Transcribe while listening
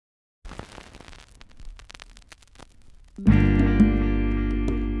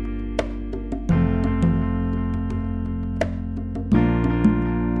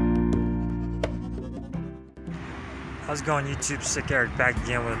How's it going, YouTube? Sick Eric back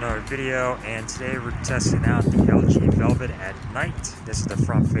again with another video, and today we're testing out the LG Velvet at night. This is the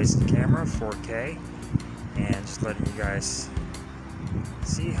front-facing camera, 4K, and just letting you guys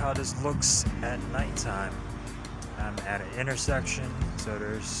see how this looks at nighttime. I'm at an intersection, so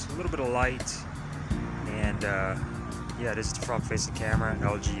there's a little bit of light, and yeah, this is the front-facing camera,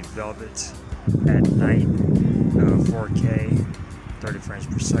 LG Velvet at night, 4K, 30 frames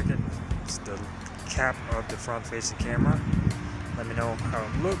per second. It's the cap of the front-facing camera. Let me know how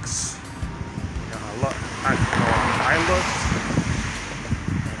it looks. You know how I look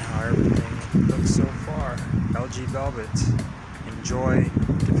and how everything looks so far. LG Velvet. Enjoy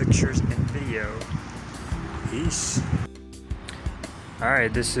the pictures and video. Peace.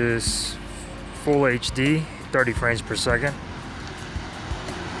 Alright, this is full HD, 30 frames per second.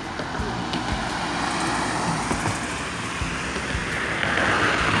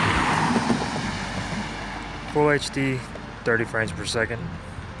 Full HD, 30 frames per second.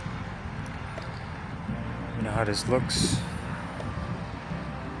 You know how this looks.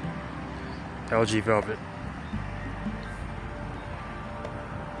 LG Velvet.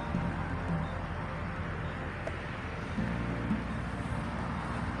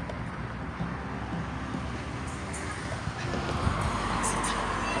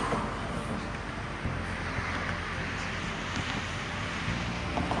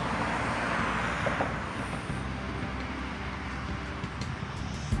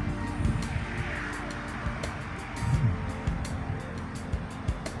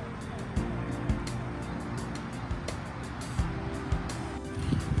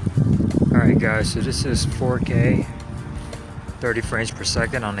 Alright guys, so this is 4K, 30 frames per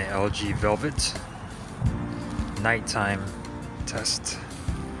second on the LG Velvet. Nighttime test.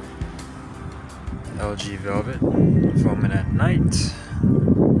 LG Velvet, filming at night.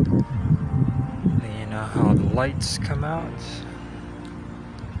 You know how the lights come out.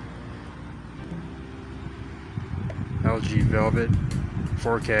 LG Velvet,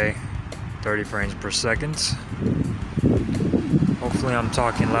 4K, 30 frames per second. Hopefully I'm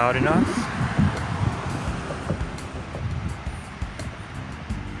talking loud enough.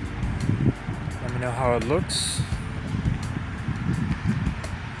 Let me know how it looks.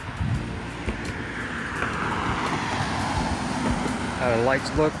 How the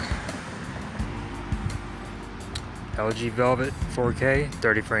lights look. LG Velvet 4K,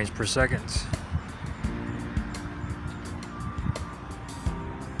 30 frames per second.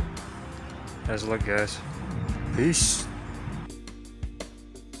 How's it look, guys? Peace.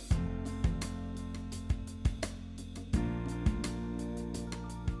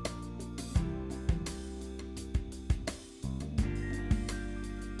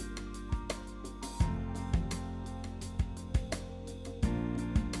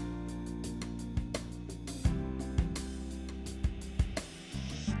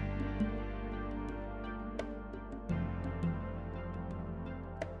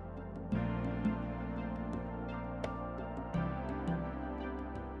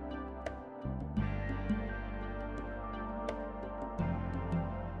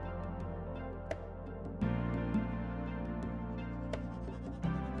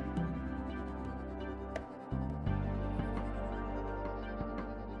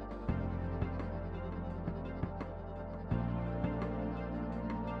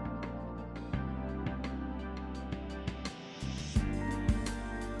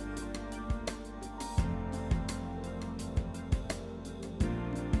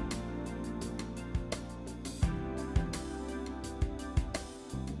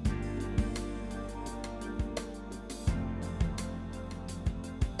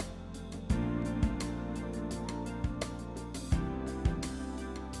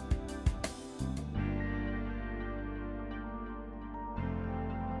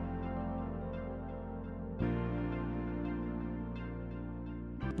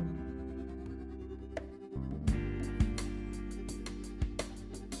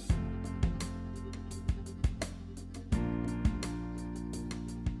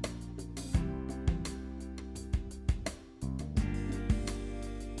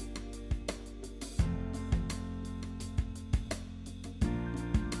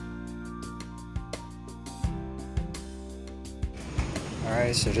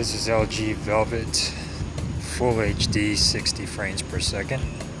 Alright, so this is LG Velvet, full HD, 60 frames per second.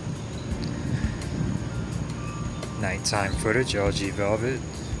 Nighttime footage, LG Velvet,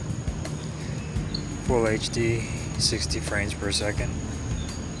 full HD, 60 frames per second.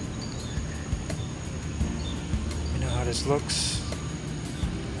 You know how this looks.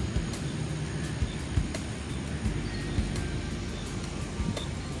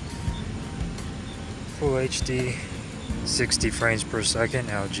 Full HD, 60 frames per second,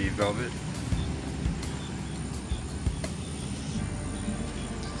 LG Velvet.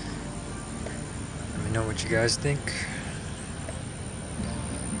 Let me know what you guys think.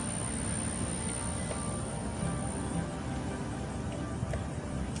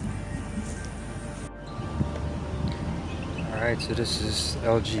 Alright, so this is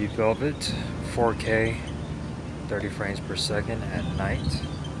LG Velvet 4K 30 frames per second at night.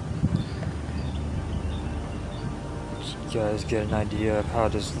 You guys get an idea of how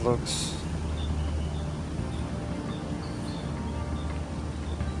this looks.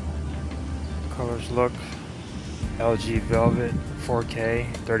 Colors look. LG Velvet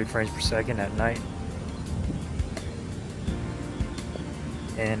 4K 30 frames per second at night.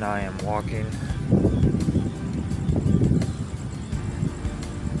 And I am walking.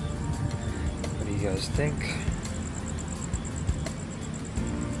 What do you guys think?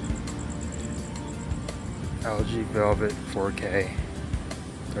 LG Velvet 4K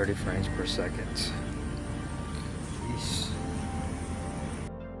 30 frames per second. Peace.